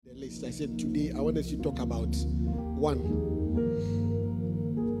list. I said today I want us to talk about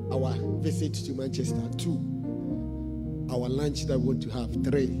 1, our visit to Manchester. 2, our lunch that we want to have.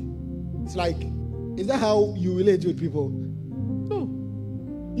 3, it's like, is that how you relate with people? No.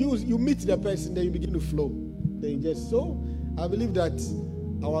 You meet the person, then you begin to flow. Then you just, so I believe that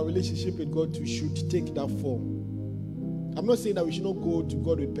our relationship with God too should take that form. I'm not saying that we should not go to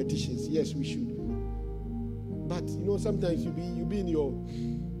God with petitions. Yes, we should. But sometimes you be in your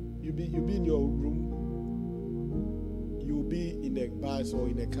room, you'll be in a bus or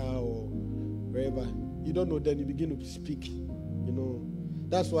in a car or wherever. You don't know, then you begin to speak.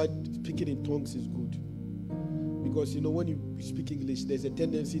 That's why speaking in tongues is good. Because when you speak English, there's a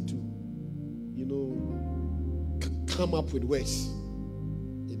tendency to come up with words.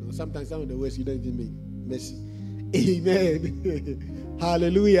 Sometimes some of the words you don't even mean. Mercy. Amen.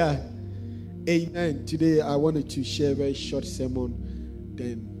 Hallelujah. Amen. Today I wanted to share a very short sermon.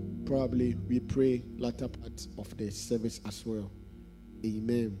 Then probably we pray latter part of the service as well.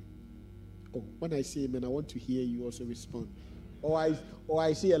 Amen. Oh, when I say amen, I want to hear you also respond. Or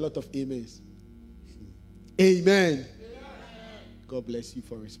I see a lot of amens. Amen. God bless you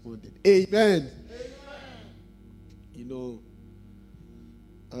for responding. Amen.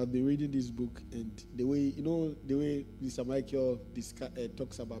 I've been reading this book, and the way Mr. Michael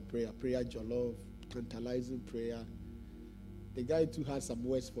talks about prayer jollof, tantalizing prayer. The guy too has some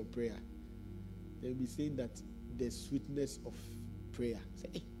words for prayer. They'll be saying that the sweetness of prayer.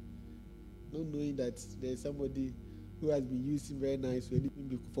 Say, not knowing that there's somebody who has been using very nice when even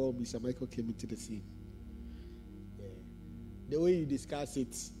before Mr. Michael came into the scene. The way you discuss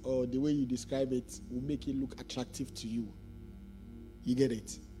it or the way you describe it will make it look attractive to you. You get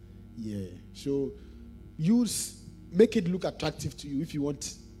it? Yeah. So make it look attractive to you if you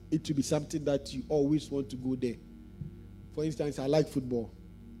want it to be something that you always want to go there. For instance, I like football.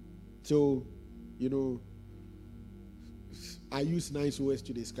 So, I use nice words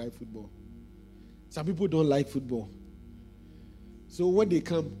to describe football. Some people don't like football. So when they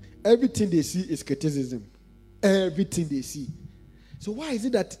come, everything they see is criticism. Everything they see. So why is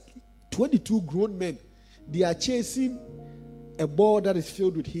it that 22 grown men, they are chasing a ball that is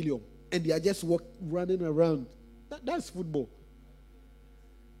filled with helium and they are just running around? That's football.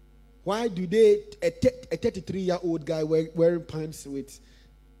 Why do a 33-year-old guy wearing pants with...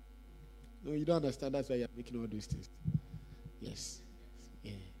 No, you don't understand. That's why you're making all those things. Yes.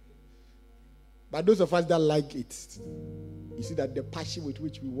 Yeah. But those of us that like it, you see that the passion with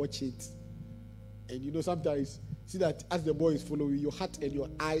which we watch it. And sometimes, see that as the ball is following, your heart and your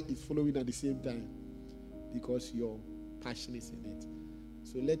eye is following at the same time. Because your passion is in it.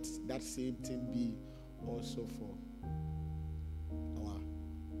 So let that same thing be also for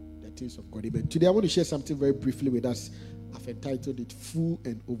the things of God. Amen. Today I want to share something very briefly with us. I've entitled it Full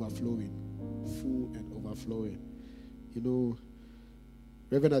and Overflowing. Full and Overflowing.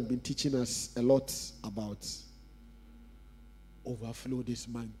 Reverend has been teaching us a lot about overflow this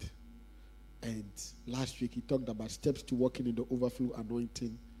month. And last week he talked about steps to walking in the overflow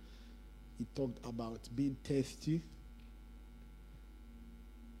anointing. He talked about being thirsty.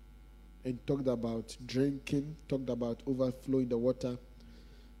 And talked about drinking. Talked about overflowing the water.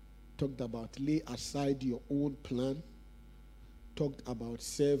 Talked about lay aside your own plan. Talked about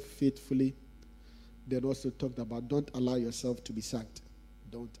serve faithfully. Then also talked about don't allow yourself to be sacked.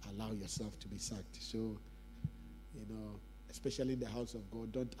 Don't allow yourself to be sacked. So, especially in the house of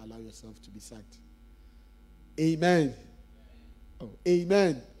God, don't allow yourself to be sacked. Amen. Oh,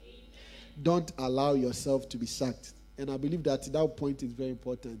 amen. Don't allow yourself to be sacked. And I believe that point is very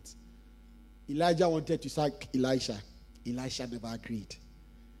important. Elijah wanted to sack Elisha. Elisha never agreed.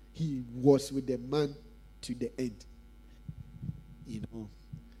 He was with the man to the end.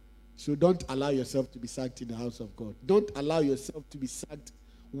 So don't allow yourself to be sacked in the house of God. Don't allow yourself to be sacked,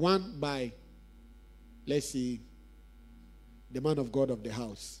 one, by, let's say, the man of God of the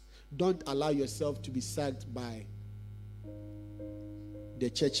house. Don't allow yourself to be sacked by the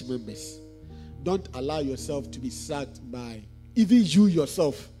church members. Don't allow yourself to be sacked by even you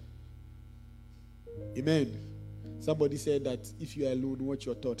yourself. Amen. Somebody said that if you are alone, watch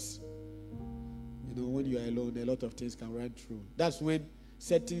your thoughts. When you are alone, a lot of things can run through. That's when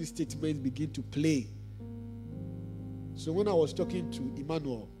certain statements begin to play. So when I was talking to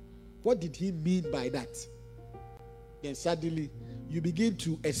Emmanuel, what did he mean by that? Then suddenly, you begin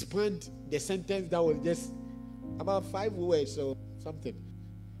to expand the sentence that was just about 5 words or something.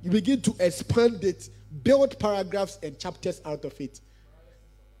 You begin to expand it, build paragraphs and chapters out of it.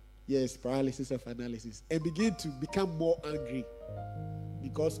 Yes, paralysis of analysis. And begin to become more angry.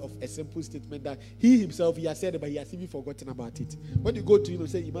 because of a simple statement that he himself, he has said it, but he has even forgotten about it. When you go to him and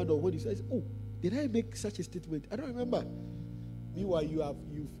say, Emmanuel, when he says, oh, did I make such a statement? I don't remember. Meanwhile,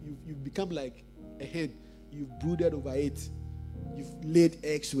 you've become like a hen. You've brooded over it. You've laid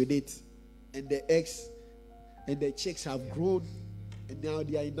eggs with it. And the eggs and the chicks have grown. And now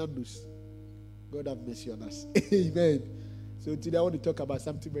they are in numbers. God have mercy on us. Amen. So today I want to talk about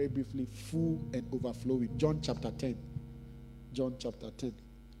something very briefly. Full and overflowing. John chapter 10. John chapter 10.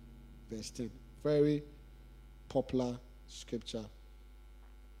 Verse 10. Very popular scripture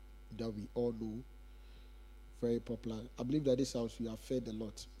that we all know. Very popular. I believe that this house we have fed a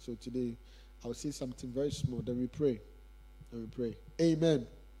lot. So today I'll say something very small. Then we pray. Amen.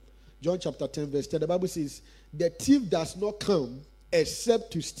 John chapter 10 verse 10. The Bible says, the thief does not come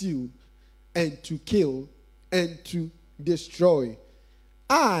except to steal and to kill and to destroy.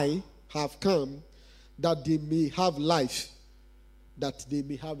 I have come that they may have life, that they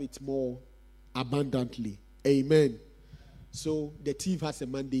may have it more abundantly. Amen. So the thief has a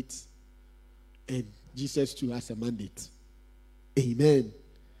mandate, and Jesus too has a mandate. Amen.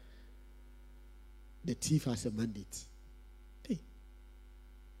 The thief has a mandate. Hey.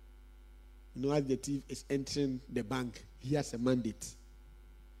 You know, as the thief is entering the bank, he has a mandate.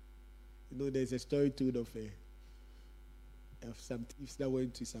 You know, there's a story told of some thieves that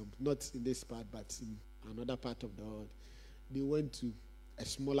went to some, not in this part, but in another part of the world. They went to a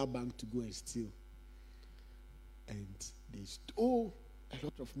smaller bank to go and steal. And they stole a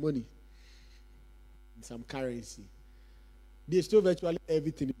lot of money, some currency. They stole virtually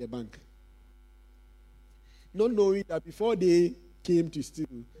everything in the bank. Not knowing that before they came to steal,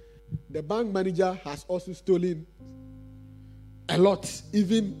 the bank manager has also stolen a lot,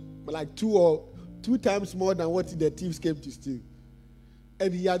 even like two times more than what the thieves came to steal.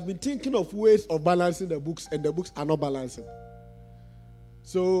 And he has been thinking of ways of balancing the books, and the books are not balancing.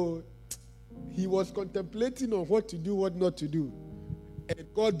 So he was contemplating on what to do, what not to do. And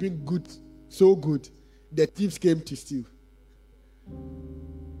God being good, so good, the thieves came to steal.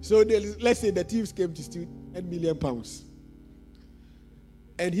 So let's say the thieves came to steal 10 million pounds.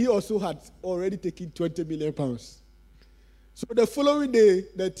 And he also had already taken 20 million pounds. So the following day,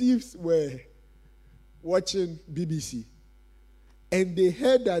 the thieves were watching BBC. And they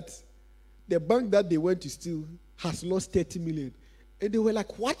heard that the bank that they went to steal has lost 30 million. And they were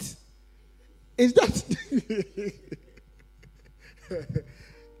like, what? Is that?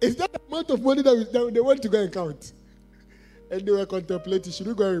 Is that the amount of money that they want to go and count? And they were contemplating, should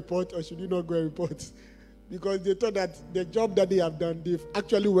we go and report or should we not go and report? Because they thought that the job that they have done, they've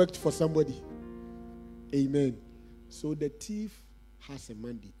actually worked for somebody. Amen. So the thief has a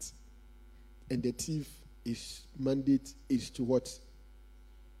mandate. And the thief's mandate is to what?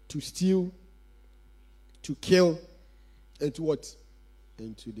 To steal, to kill, and to what?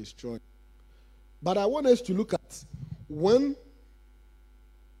 And to destroy. But I want us to look at one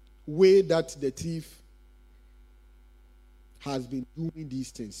way that the thief has been doing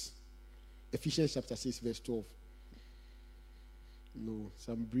these things. Ephesians chapter 6, verse 12.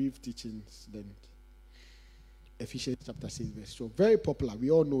 Some brief teachings then. Ephesians chapter 6, verse 12. Very popular.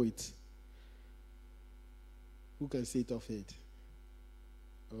 We all know it. Who can say it off head?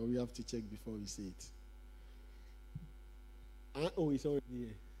 Or we have to check before we say it. Oh, it's already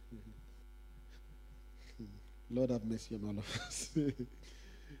here. Lord have mercy on all of us.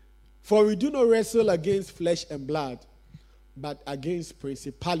 For we do not wrestle against flesh and blood, but against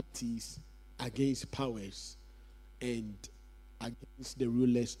principalities, against powers, and against the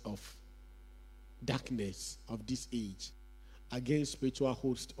rulers of darkness of this age, against spiritual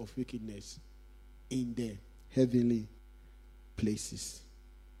hosts of wickedness in the heavenly places.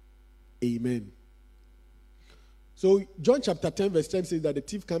 Amen. So John chapter 10 verse 10 says that the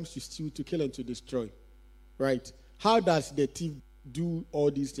thief comes to steal, to kill, and to destroy. Right? How does the thief do all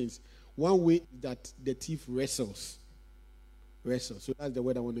these things? One way is that the thief wrestles. So that's the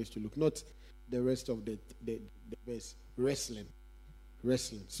word I want us to look. Not the rest of the verse. Wrestling.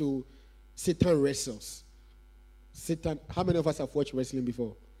 So Satan wrestles. How many of us have watched wrestling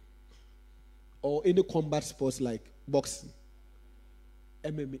before? Or any combat sports like boxing?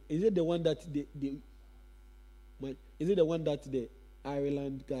 MMA. Is it the one that the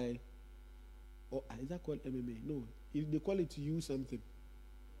Ireland guy, or is that called MMA? No, they call it something.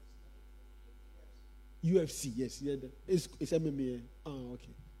 UFC, yes, yeah, it's MMA.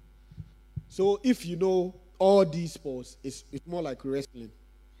 Okay. So if you know all these sports, it's more like wrestling.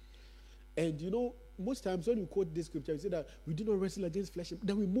 And most times when we quote this scripture, we say that we do not wrestle against flesh,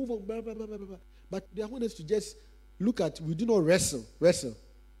 then we move on, blah, blah, blah, blah, blah. But I want us to just look at, we do not wrestle,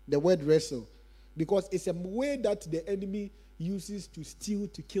 the word wrestle, because it's a way that the enemy uses to steal,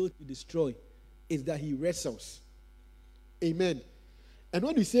 to kill, to destroy is that he wrestles. Amen. And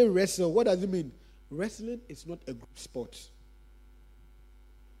when we say wrestle, what does it mean? Wrestling is not a group sport.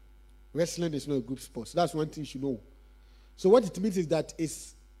 Wrestling is not a group sport. That's one thing you should know. So what it means is that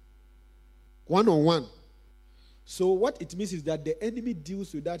it's one-on-one. So what it means is that the enemy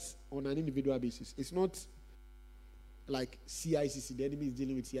deals with that on an individual basis. It's not like CICC. The enemy is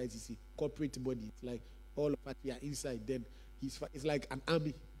dealing with CICC, corporate body. It's like all of us are inside. Then it's like an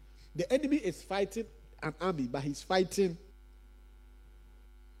army. The enemy is fighting an army, but he's fighting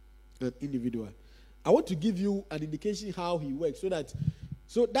an individual. I want to give you an indication how he works,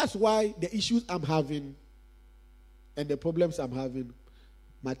 so that's why the issues I'm having and the problems I'm having,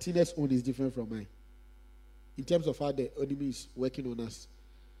 Martinez's own is different from mine in terms of how the enemy is working on us.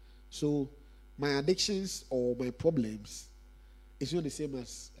 So my addictions or my problems is not the same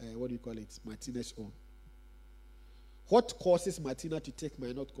as Martinez's own. What causes Martina to take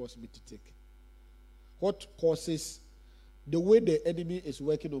might not cause me to take. What causes the way the enemy is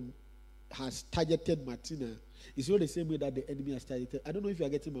working on has targeted Martina is not the same way that the enemy has targeted. I don't know if you are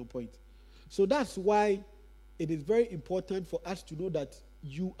getting my point. So that's why it is very important for us to know that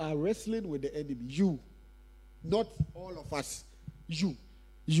you are wrestling with the enemy. You. Not all of us. You.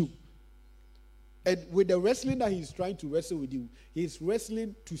 And with the wrestling that he's trying to wrestle with you, he's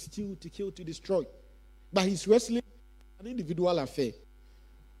wrestling to steal, to kill, to destroy. But he's wrestling an individual affair.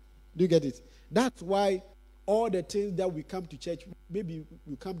 Do you get it? That's why all the things that we come to church, maybe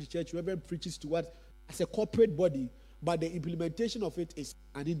we come to church, whoever preaches to us as a corporate body, but the implementation of it is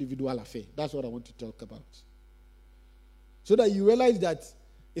an individual affair. That's what I want to talk about. So that you realize that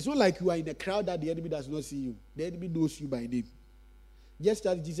it's not like you are in a crowd that the enemy does not see you. The enemy knows you by name. Just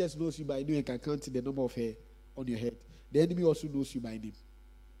as Jesus knows you by name and can count the number of hair on your head, the enemy also knows you by name.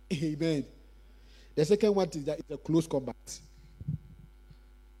 Amen. The second one is that it's a close combat.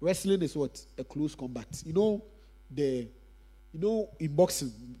 Wrestling is what? A close combat. In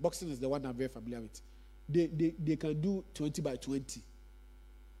boxing is the one I'm very familiar with. They can do 20 by 20.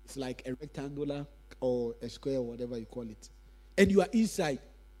 It's like a rectangular or a square or whatever you call it. And you are inside.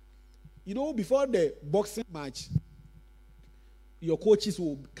 Before the boxing match, your coaches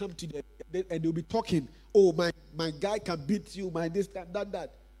will come to them and they'll be talking. Oh, my guy can beat you, my this,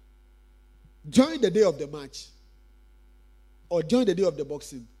 that. Join the day of the match. Or join the day of the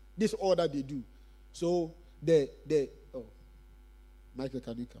boxing. This is all that they do. So, Michael,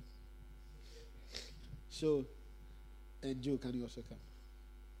 can you come? So, and Joe, can you also come?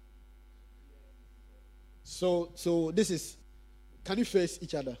 So this is, can you face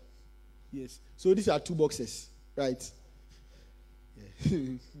each other? Yes. So these are two boxes, right? Yeah.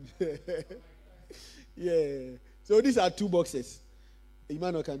 Yeah. So these are two boxes.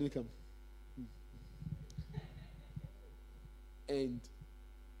 Emmanuel, can you come? And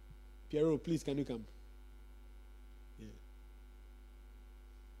Piero, please, can you come? Yeah.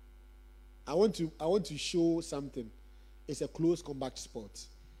 I want to show something. It's a close combat sport.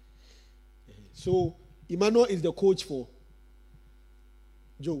 So Emmanuel is the coach for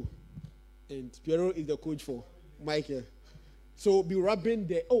Joe, and Piero is the coach for Michael. So be rubbing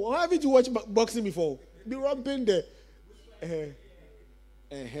the. Oh, haven't you watched boxing before? Be rubbing the.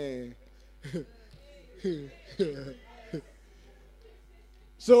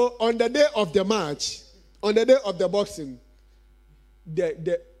 So on the day of the match, on the day of the boxing,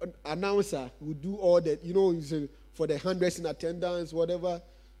 the announcer will do all that, for the hundreds in attendance, whatever.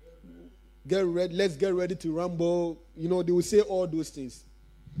 Get ready, let's get ready to rumble. They will say all those things.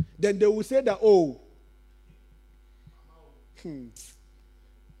 Then they will say that,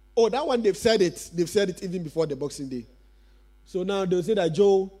 that one they've said it. They've said it even before the boxing day. So now they'll say that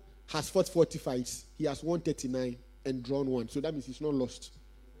Joe has fought 40 fights. He has won 39 and drawn 1. So that means he's not lost.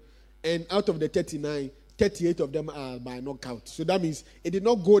 And out of the 39, 38 of them are by knockout. So that means it did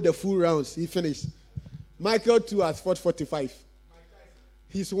not go the full rounds. He finished. Michael too has fought 45.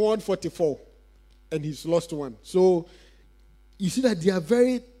 He's won 44. And he's lost 1. So you see that they are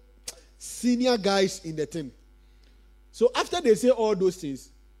very senior guys in the team. So after they say all those things,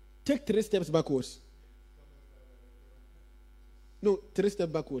 take 3 steps backwards. No, 3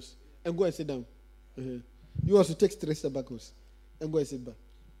 steps backwards. And go and sit down. You also take 3 steps backwards. And go and sit back.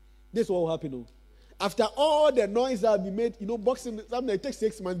 This is what will happen. After all the noise that will be made, boxing, sometimes it takes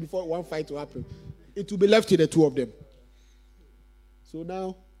 6 months before one fight will happen. It will be left to the 2 of them. So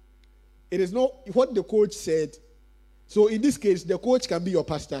now, it is not what the coach said. So in this case, the coach can be your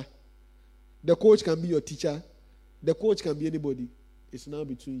pastor. The coach can be your teacher. The coach can be anybody. It's now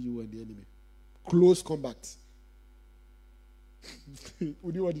between you and the enemy. Close combat.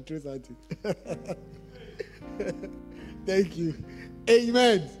 Would you want to trace something? Thank you.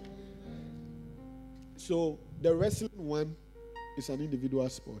 Amen. So the wrestling one is an individual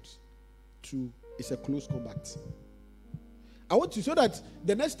sport. 2 is a close combat. I want you so that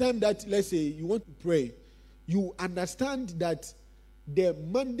the next time that, let's say, you want to pray, you understand that the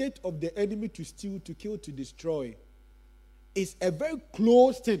mandate of the enemy to steal, to kill, to destroy is a very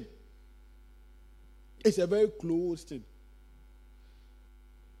close thing. It's a very close thing.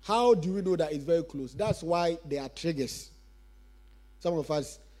 How do we know that it's very close? That's why there are triggers. Some of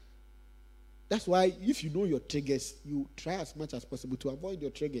us, that's why if you know your triggers, you try as much as possible to avoid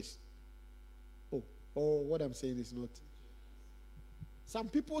your triggers. Oh, what I'm saying is not. Some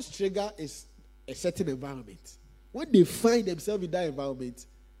people's trigger is a certain environment. When they find themselves in that environment,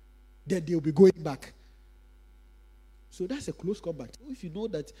 then they'll be going back. So that's a close combat. If you know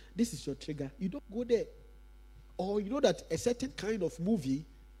that this is your trigger, you don't go there. Or you know that a certain kind of movie,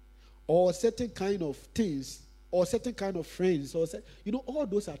 or a certain kind of things, or a certain kind of friends, or all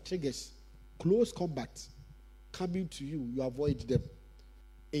those are triggers. Close combat coming to you, you avoid them.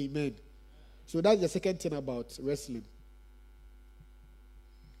 Amen. So that's the second thing about wrestling.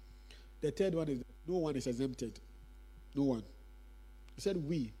 The third one is no one is exempted. No one. He said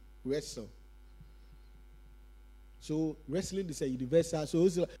we wrestle. So wrestling is a universal.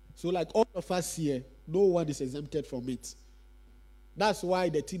 So like all of us here, no one is exempted from it. That's why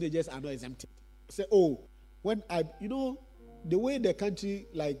the teenagers are not exempted. Say, the way the country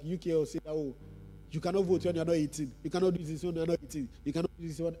like UK will say, you cannot vote when you're not 18. You cannot do this when you're not 18. You cannot do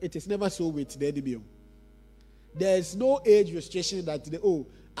this one. It is never so with the enemy. There is no age restriction that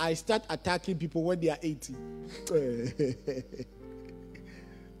I start attacking people when they are 18.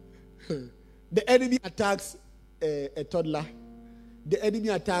 The enemy attacks a toddler. The enemy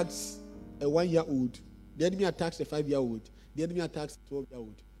attacks a 1-year-old. The enemy attacks a 5-year-old. The enemy attacks a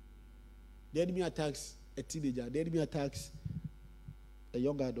 12-year-old. The enemy attacks a teenager. The enemy attacks a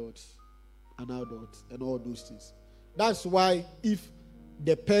young adult, an adult, and all those things. That's why if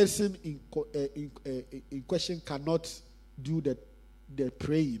the person in question cannot do the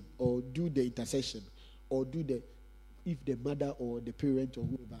praying or do the intercession or if the mother or the parent or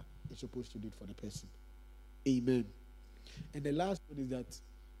whoever is supposed to do it for the person. Amen. And the last one is that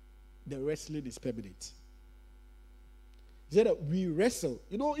the wrestling is permanent. He said that we wrestle.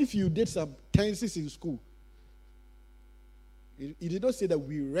 If you did some tenses in school, he did not say that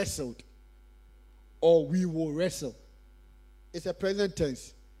we wrestled or we will wrestle. It's a present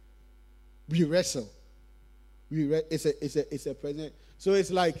tense. We wrestle. It's a present. So it's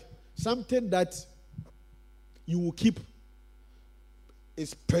like something that you will keep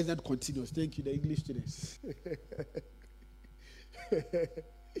is present continuous. Thank you, the English students.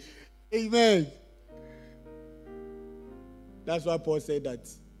 Amen. That's why Paul said that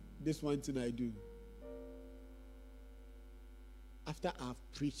this one thing I do. After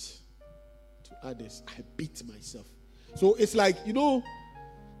I've preached to others, I beat myself. So it's like,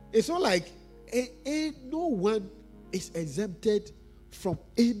 it's not like no one is exempted from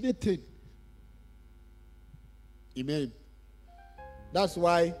anything. Amen. That's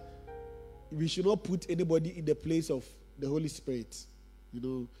why we should not put anybody in the place of the Holy Spirit.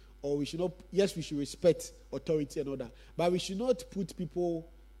 Or we should not, yes, we should respect authority and all that. But we should not put people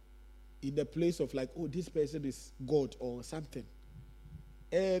in the place of like, this person is God or something.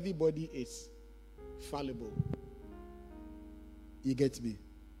 Everybody is fallible. You get me?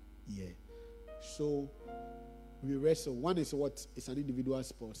 Yeah. So we wrestle. One is what? It's an individual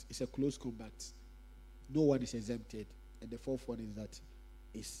sport. It's a close combat. No one is exempted. And the fourth one is that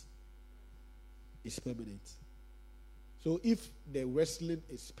it's permanent. So if the wrestling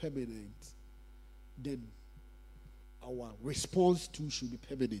is permanent, then our response too should be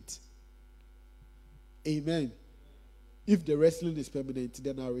permanent. Amen. If the wrestling is permanent,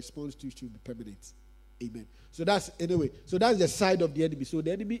 then our response too should be permanent. Amen. So that's the side of the enemy. So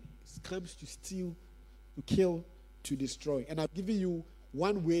the enemy comes to steal, to kill, to destroy. And I've given you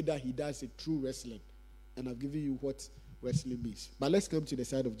one way that he does it through wrestling. And I've given you what wrestling means. But let's come to the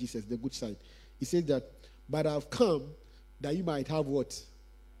side of Jesus, the good side. He says that, but I've come that you might have what?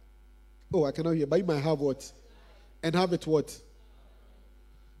 Oh, I cannot hear. But you might have what? And have it what?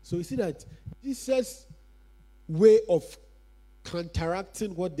 So you see that Jesus' way of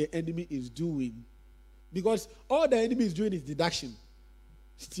counteracting what the enemy is doing, because all the enemy is doing is deduction.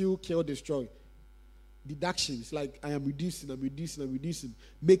 Steal, kill, destroy. Deduction. It's like I am reducing,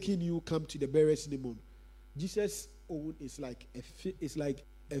 making you come to the barest minimum. Jesus' own is like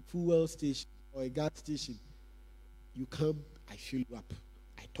a fuel station or a gas station. You come, I fill you up.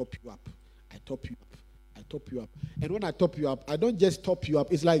 I top you up. I top you up. I top you up. And when I top you up, I don't just top you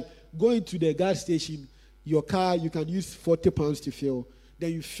up. It's like going to the gas station, your car, you can use 40 pounds to fill.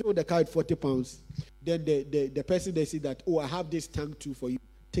 Then you fill the car with 40 pounds. Then the person, they say that, oh, I have this tank too for you.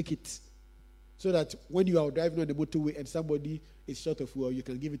 Take it. So that when you are driving on the motorway and somebody is short of fuel, you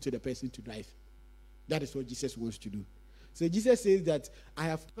can give it to the person to drive. That is what Jesus wants to do. So Jesus says that I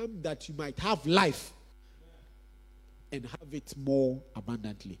have come that you might have life and have it more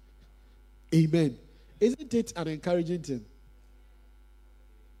abundantly. Amen. Isn't it an encouraging thing?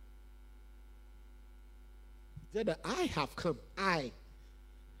 He said that I have come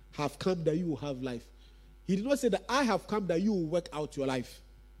that you will have life. He did not say that I have come that you will work out your life.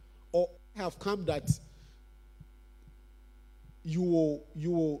 Or I have come that you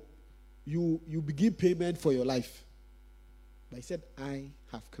begin payment for your life. But he said, I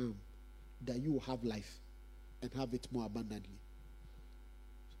have come that you will have life and have it more abundantly.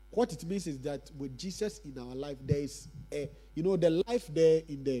 What it means is that with Jesus in our life, there is the life there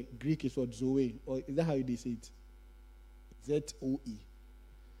in the Greek is what? Zoe. Or is that how they say it? Z-O-E.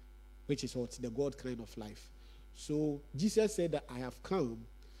 Which is what? The God kind of life. So Jesus said that I have come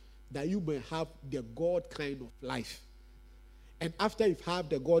that you may have the God kind of life. And after you have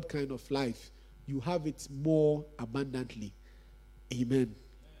the God kind of life, you have it more abundantly. Amen.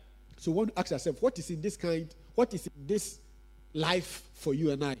 So we want to ask ourselves, what is in this life for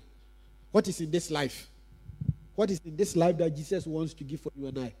you and I? What is in this life? What is in this life that Jesus wants to give for you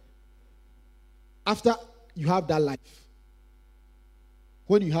and I? After you have that life,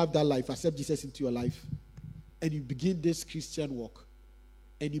 when you have that life, accept Jesus into your life, and you begin this Christian walk,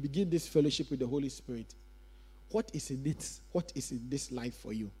 and you begin this fellowship with the Holy Spirit, what is in it? What is in this life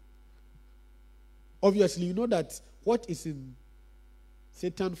for you? Obviously, you know that what is in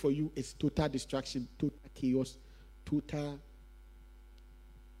Satan for you is total distraction, total chaos, total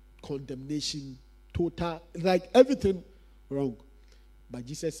condemnation, total, like everything wrong. But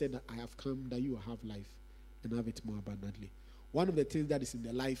Jesus said that I have come that you will have life and have it more abundantly. One of the things that is in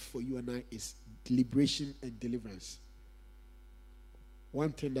the life for you and I is liberation and deliverance.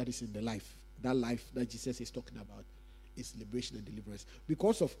 One thing that is in the life that Jesus is talking about is liberation and deliverance.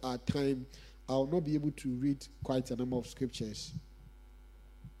 Because of our time, I will not be able to read quite a number of scriptures.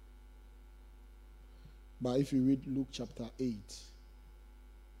 But if you read Luke chapter 8,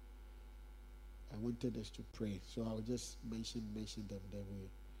 I wanted us to pray. So I'll just mention them, then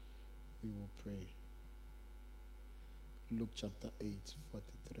we will pray. Luke chapter 8,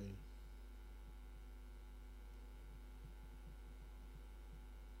 43.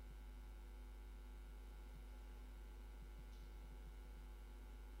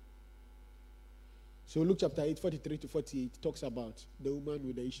 So Luke chapter 8, 43 to 48 talks about the woman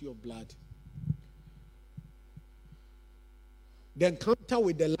with the issue of blood. The encounter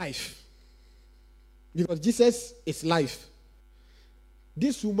with the life. Because Jesus is life.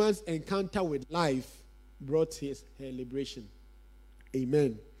 This woman's encounter with life brought her liberation.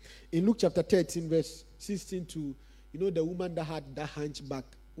 Amen. In Luke chapter 13, verse 16 to, the woman that had that hunchback.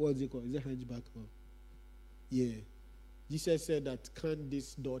 What is it called? Is it hunchback? Oh. Yeah. Jesus said that, can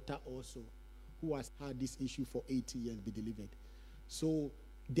this daughter also, who has had this issue for 80 years, be delivered? So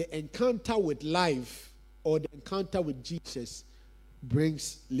the encounter with life or the encounter with Jesus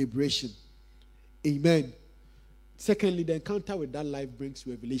brings liberation. Amen. Secondly, the encounter with that life brings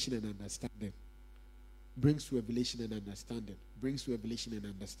revelation and understanding. Brings revelation and understanding. Brings revelation and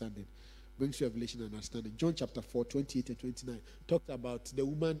understanding. Brings revelation and understanding. John chapter 4, 28 and 29 talked about the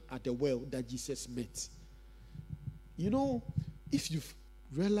woman at the well that Jesus met. If you've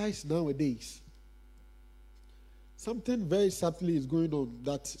realized nowadays, something very subtly is going on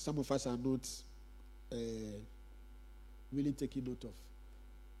that some of us are not really taking note of.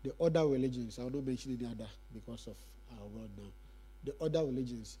 The other religions, I will not mention any other because of our world now. The other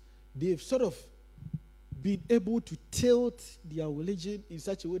religions, they've sort of been able to tilt their religion in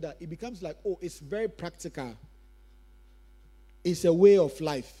such a way that it becomes like, it's very practical. It's a way of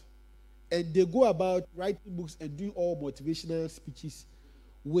life. And they go about writing books and doing all motivational speeches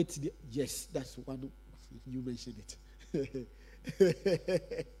with the, yes, that's one, you mentioned it.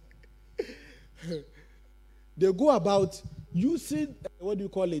 They go about using, what do you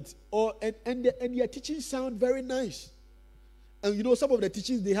call it? And their teachings sound very nice. And some of the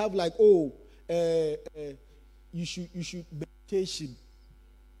teachings they have like, you should meditation.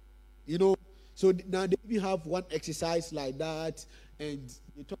 So now they even have one exercise like that, and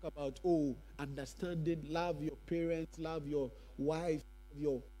they talk about understanding, love your parents, love your wife,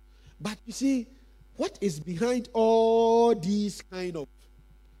 but you see, what is behind all these kind of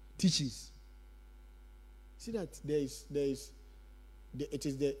teachings? See that it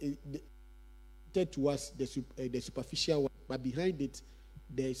is to us the superficial one, but behind it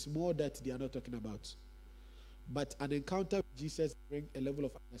there is more that they are not talking about. But an encounter with Jesus brings a level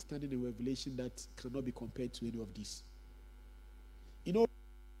of understanding and revelation that cannot be compared to any of these. You know,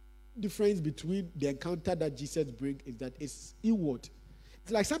 difference between the encounter that Jesus brings is that it's inward.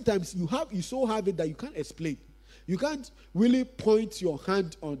 It's like sometimes you so have it that you can't explain. You can't really point your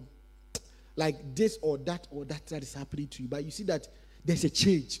hand on like this or that that is happening to you. But you see that there's a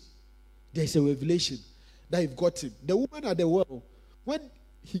change. There's a revelation that you've gotten. The woman at the well, when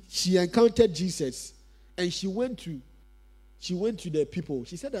she encountered Jesus and she went to the people,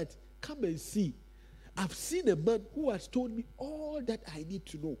 she said that, come and see. I've seen a man who has told me all that I need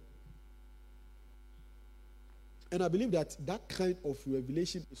to know. And I believe that that kind of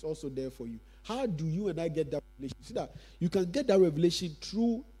revelation is also there for you. How do you and I get that revelation? See that you can get that revelation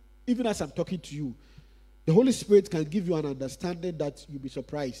through, even as I'm talking to you, the Holy Spirit can give you an understanding that you'll be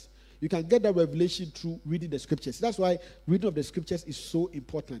surprised. You can get that revelation through reading the scriptures. That's why reading of the scriptures is so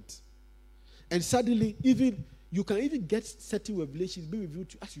important. And suddenly, you can even get certain revelations being revealed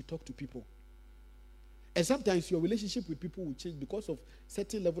to you as you talk to people. And sometimes your relationship with people will change because of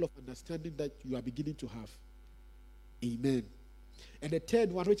certain level of understanding that you are beginning to have. Amen. And the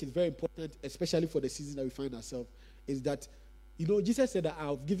third one, which is very important, especially for the season that we find ourselves, is that, Jesus said that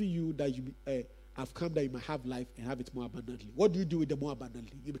I've given you that I've come that you might have life and have it more abundantly. What do you do with the more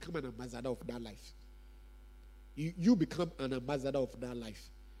abundantly? You become an ambassador of that life. You become an ambassador of that life.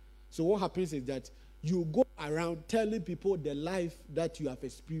 So what happens is that you go around telling people the life that you have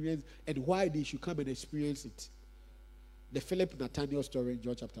experienced and why they should come and experience it. The Philip Nathaniel story in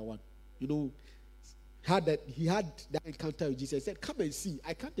John chapter 1. He had that encounter with Jesus. He said, come and see.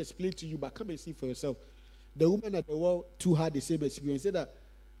 I can't explain to you, but come and see for yourself. The woman at the well too had the same experience. He said that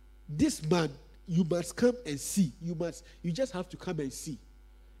this man, you must come and see. You just have to come and see.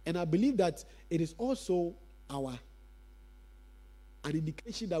 And I believe that it is also an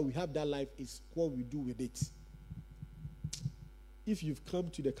indication that we have that life is what we do with it. If you've come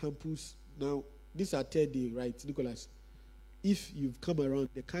to the campus now, this is our third day, right, Nicholas? If you've come around,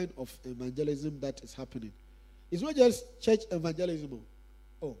 the kind of evangelism that is happening, it's not just church evangelism.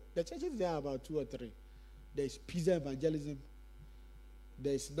 Oh, the churches there are about 2 or 3. There's pizza evangelism,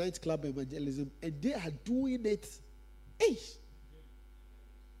 there's nightclub evangelism, and they are doing it. Hey.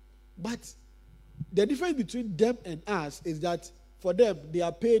 But the difference between them and us is that for them, they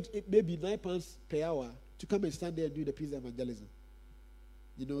are paid maybe £9 per hour to come and stand there and do the pizza evangelism.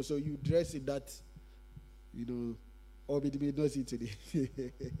 So you dress in that, or maybe not see today.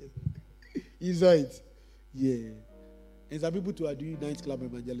 You saw it? Yeah. And some people too are doing nightclub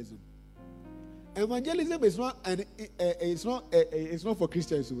evangelism. Evangelism is not it's not for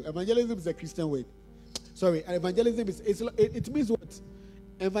Christians. Evangelism is a Christian word. Sorry, evangelism it means what?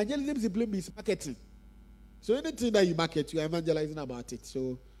 Evangelism simply means marketing. So anything that you market, you are evangelizing about it.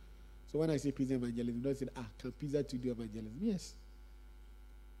 So when I say pizza evangelism, don't say, can pizza to do evangelism? Yes.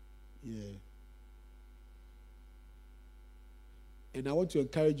 Yeah. And I want to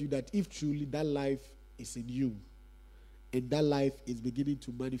encourage you that if truly that life is in you, and that life is beginning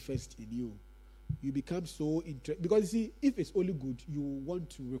to manifest in you, you become so interested. Because you see, if it's only good, you want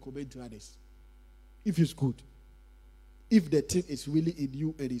to recommend to others. If it's good. If the thing is really in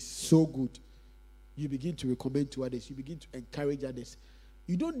you and is so good, you begin to recommend to others. You begin to encourage others.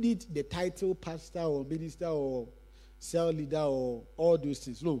 You don't need the title pastor or minister or cell leader or all those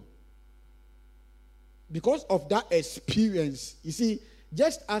things. No. Because of that experience, you see,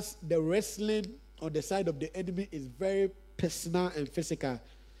 just as the wrestling on the side of the enemy is very personal and physical,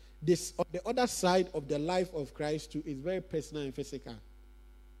 this on the other side of the life of Christ too is very personal and physical.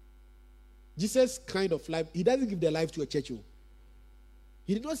 Jesus' kind of life, he doesn't give the life to a church.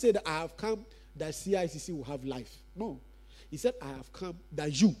 He did not say that I have come that CICC will have life. No. He said, I have come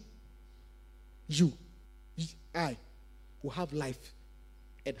that I will have life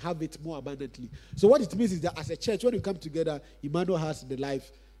and have it more abundantly. So what it means is that as a church, when you come together, Emmanuel has the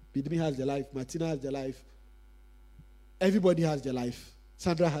life, Bidimi has the life, Martina has the life, everybody has the life,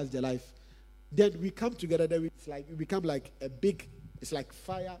 Sandra has the life. Then we come together, then we become like a big, it's like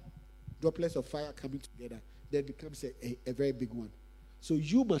fire, droplets of fire coming together. Then it becomes a very big one. So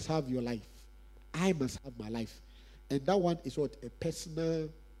you must have your life. I must have my life. And that one is what? A personal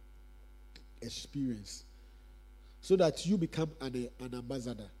experience. So that you become an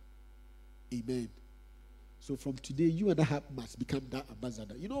ambassador. Amen. So from today, you and I must become that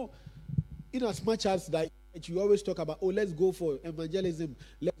ambassador. In as much as that you always talk about, let's go for evangelism.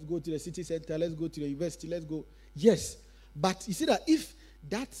 Let's go to the city center. Let's go to the university. Let's go. Yes. But you see that if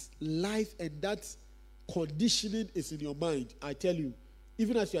that life and that conditioning is in your mind, I tell you,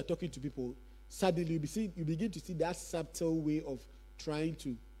 even as you are talking to people, suddenly you begin to see that subtle way of trying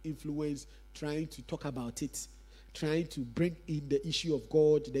to influence, trying to talk about it. trying to bring in the issue of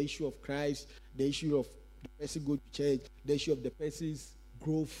God, the issue of Christ, the issue of the person going to church, the issue of the person's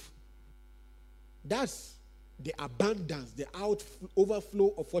growth. That's the abundance, the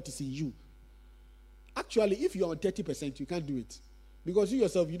overflow of what is in you. Actually, if you're on 30%, you can't do it. Because you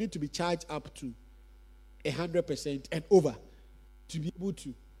yourself, you need to be charged up to 100% and over to be able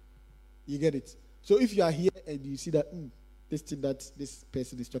to. You get it? So if you are here and you see that this thing that this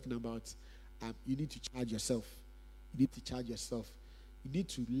person is talking about, you need to charge yourself. You need to charge yourself. You need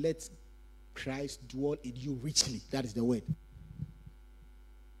to let Christ dwell in you richly. That is the word.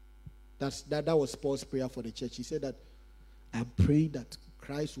 That was Paul's prayer for the church. He said that I'm praying that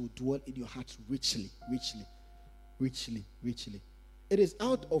Christ will dwell in your hearts richly, richly, richly, richly. It is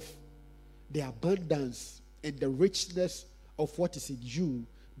out of the abundance and the richness of what is in you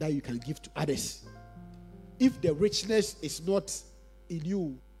that you can give to others. If the richness is not in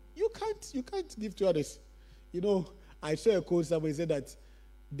you, you can't give to others. You know, I saw a quote somewhere said that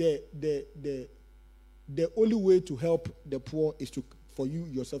the only way to help the poor is for you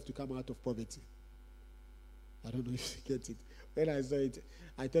yourself to come out of poverty. I don't know if you get it. When I saw it,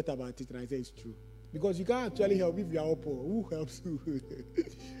 I thought about it and I said it's true. Because you can't actually help if you are all poor. Who helps you?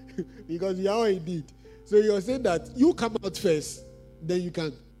 Because you are all in need. So you're saying that you come out first, then you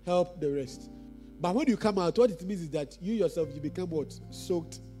can help the rest. But when you come out, what it means is that you yourself, you become what?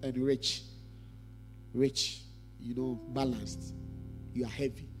 Soaked and rich. Rich, balanced. You are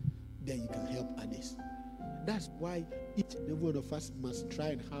heavy. Then you can help others. That's why each and every one of us must try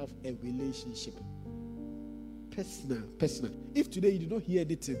and have a relationship. Personal. If today you do not hear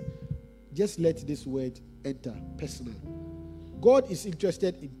anything, just let this word enter. Personal. God is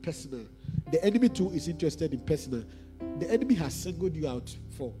interested in personal. The enemy too is interested in personal. The enemy has singled you out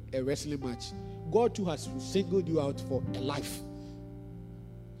for a wrestling match. God too has singled you out for a life.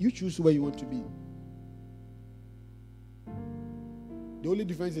 You choose where you want to be. The only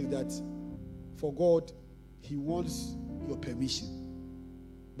difference is that for God, He wants your permission.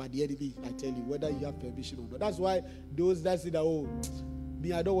 But the enemy, I tell you, whether you have permission or not. That's why those that say that,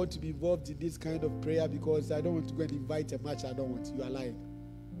 me, I don't want to be involved in this kind of prayer because I don't want to go and invite a match. I don't want. You are lying.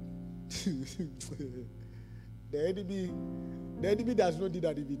 The enemy does not need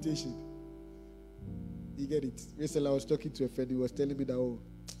an invitation. You get it? Recently, I was talking to a friend. He was telling me that,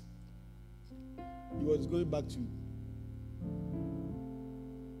 he was going back to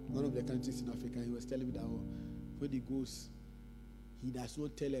one of the countries in Africa. He was telling me that, when he goes, he does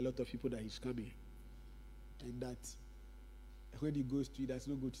not tell a lot of people that he's coming. And that when he goes to, he does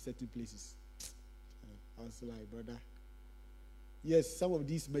not go to certain places. I was like, brother, yes, some of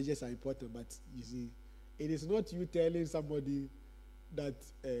these measures are important, but you see, it is not you telling somebody that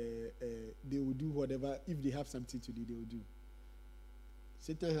they will do whatever. If they have something to do, they will do.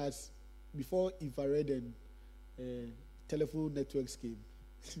 Satan has, before infrared and telephone networks came,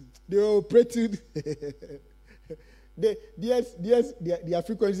 they were operating. Their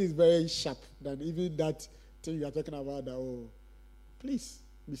frequency is very sharp than even that thing you are talking about. Please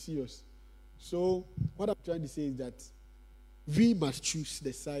be serious. So what I'm trying to say is that we must choose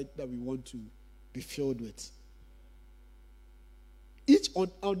the side that we want to be filled with. Each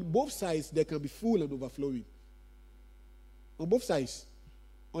on both sides there can be full and overflowing. On both sides.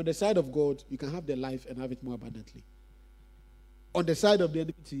 On the side of God, you can have the life and have it more abundantly. On the side of the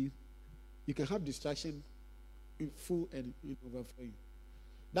enemy, you can have distraction, full and overflowing.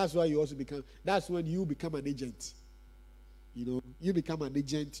 That's why you also become. That's when you become an agent. You become an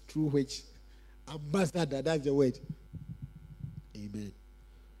agent through which ambassador. That's the word. Amen.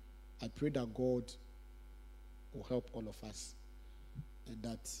 I pray that God will help all of us, and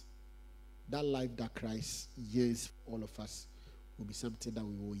that life that Christ yearns for all of us will be something that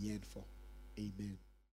we will yearn for. Amen.